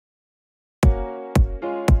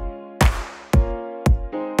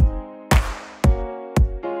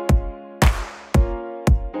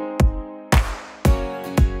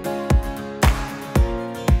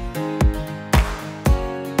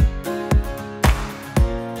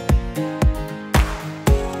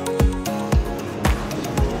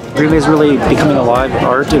Green Bay is really becoming alive,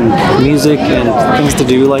 art and music and things to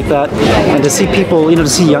do like that. And to see people, to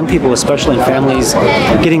see young people, especially in families,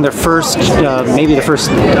 getting their first, maybe the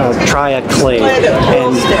first try at clay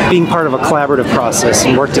and being part of a collaborative process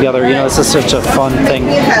and work together. It's just such a fun thing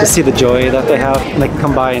to see the joy that they have, and they can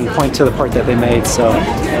come by and point to the part that they made. So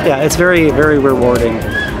yeah, it's very, very rewarding.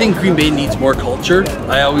 I think Green Bay needs more culture.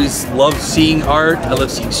 I always love seeing art. I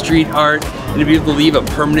love seeing street art, and to be able to leave a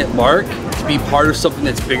permanent mark, to be part of something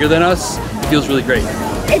that's bigger than us, feels really great.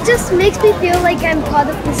 It just makes me feel like I'm part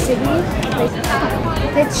of the city,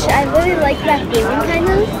 which I really like that feeling kind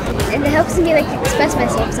of, and it helps me express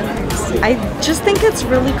myself sometimes. I just think it's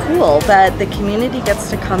really cool that the community gets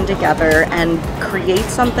to come together and create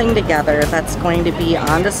something together that's going to be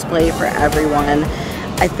on display for everyone.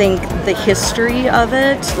 I think the history of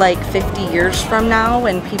it, 50 years from now,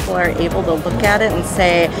 when people are able to look at it and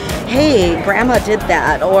say, hey, grandma did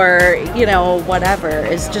that, or, whatever,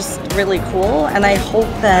 is just really cool. And I hope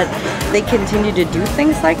that they continue to do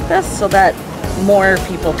things like this so that more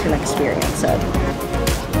people can experience it.